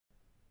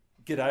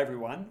G'day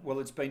everyone. Well,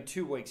 it's been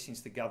 2 weeks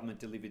since the government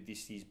delivered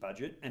this year's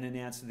budget and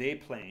announced their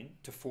plan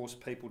to force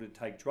people to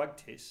take drug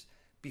tests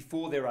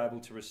before they're able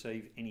to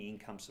receive any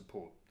income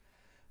support.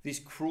 This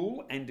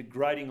cruel and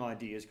degrading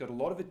idea has got a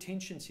lot of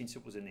attention since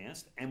it was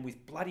announced, and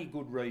with bloody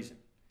good reason.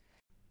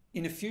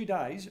 In a few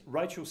days,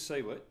 Rachel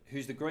Siewert,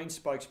 who's the Green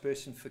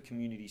spokesperson for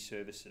Community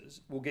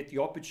Services, will get the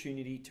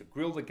opportunity to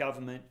grill the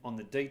government on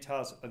the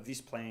details of this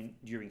plan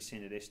during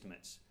Senate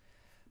estimates.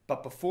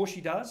 But before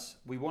she does,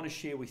 we want to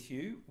share with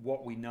you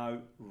what we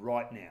know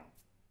right now.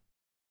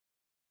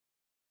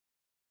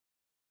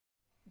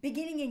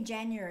 Beginning in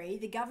January,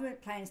 the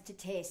government plans to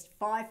test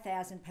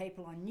 5,000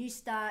 people on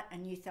Newstart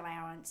and Youth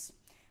Allowance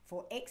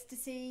for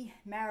ecstasy,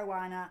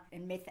 marijuana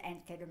and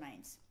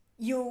methamphetamines.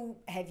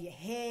 You'll have your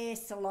hair,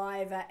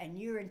 saliva and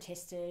urine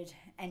tested,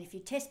 and if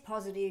you test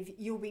positive,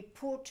 you'll be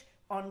put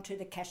onto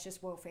the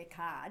cashless welfare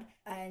card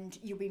and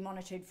you'll be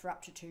monitored for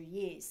up to 2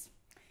 years.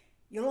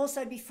 You'll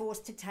also be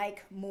forced to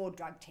take more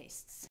drug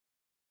tests.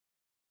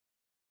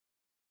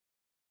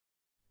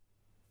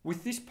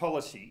 With this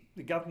policy,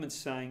 the government's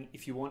saying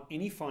if you want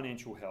any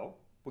financial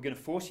help, we're going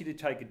to force you to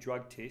take a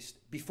drug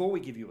test before we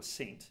give you a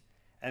cent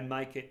and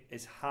make it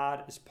as hard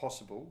as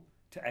possible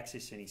to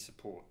access any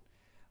support.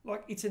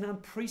 It's an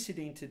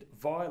unprecedented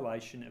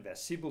violation of our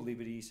civil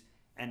liberties,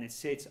 and it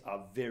sets a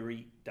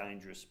very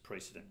dangerous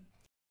precedent.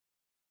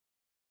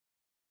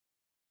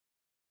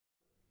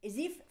 As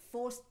if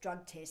forced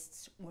drug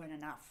tests weren't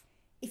enough.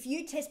 If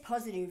you test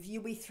positive,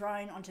 you'll be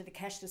thrown onto the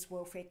cashless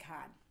welfare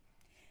card.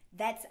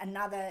 That's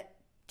another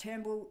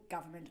Turnbull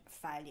government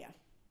failure.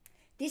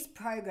 This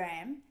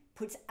program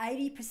puts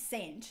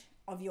 80%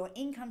 of your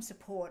income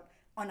support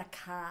on a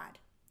card,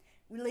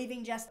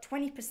 leaving just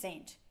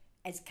 20%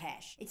 as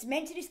cash. It's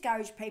meant to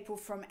discourage people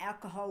from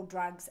alcohol,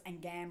 drugs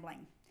and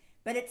gambling,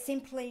 but it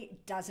simply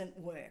doesn't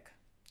work.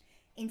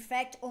 In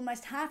fact,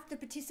 almost half the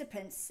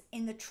participants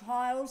in the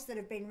trials that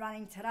have been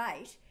running to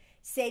date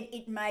said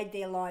it made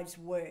their lives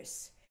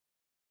worse.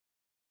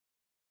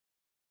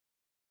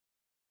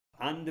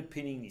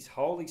 Underpinning this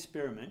whole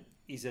experiment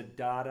is a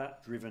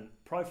data-driven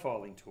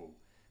profiling tool,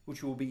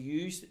 which will be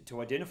used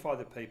to identify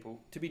the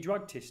people to be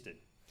drug tested.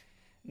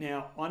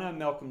 Now, I know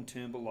Malcolm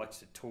Turnbull likes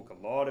to talk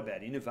a lot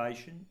about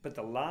innovation, but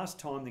the last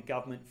time the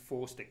government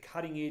forced a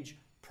cutting-edge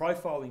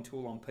profiling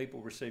tool on people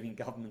receiving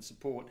government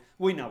support,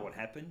 we know what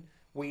happened.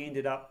 We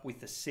ended up with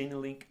the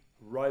Centrelink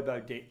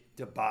Robodebt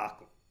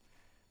debacle.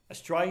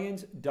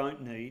 Australians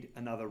don't need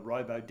another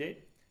Robodebt,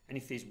 and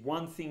if there's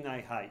one thing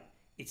they hate,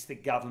 it's the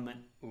government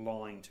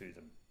lying to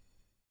them.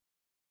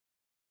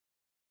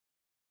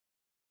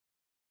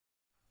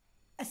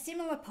 A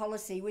similar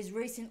policy was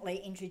recently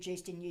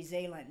introduced in New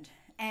Zealand,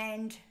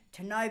 and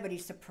to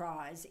nobody's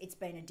surprise, it's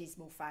been a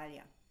dismal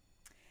failure.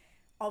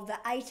 Of the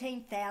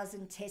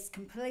 18,000 tests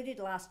completed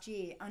last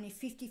year, only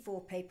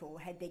 54 people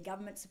had their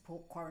government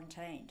support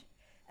quarantined.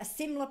 A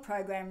similar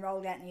program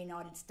rolled out in the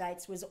United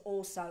States was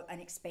also an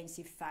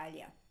expensive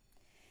failure.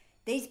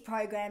 These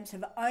programs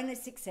have only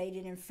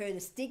succeeded in further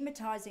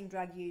stigmatising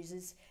drug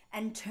users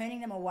and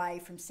turning them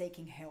away from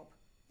seeking help.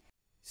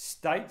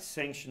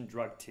 State-sanctioned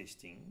drug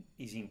testing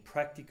is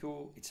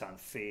impractical, it's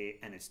unfair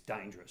and it's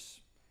dangerous.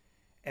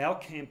 Our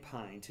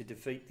campaign to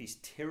defeat this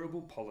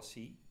terrible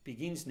policy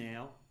begins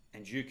now,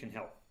 and you can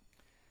help.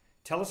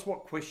 Tell us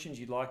what questions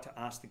you'd like to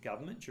ask the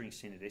government during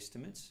Senate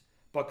estimates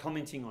by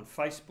commenting on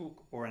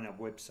Facebook or on our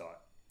website.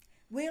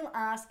 We'll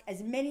ask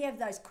as many of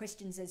those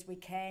questions as we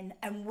can,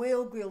 and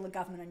we'll grill the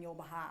government on your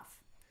behalf.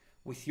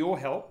 With your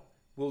help,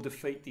 we'll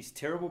defeat this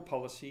terrible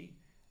policy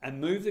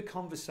and move the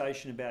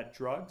conversation about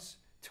drugs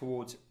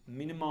towards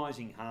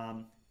minimising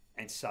harm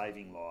and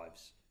saving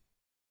lives.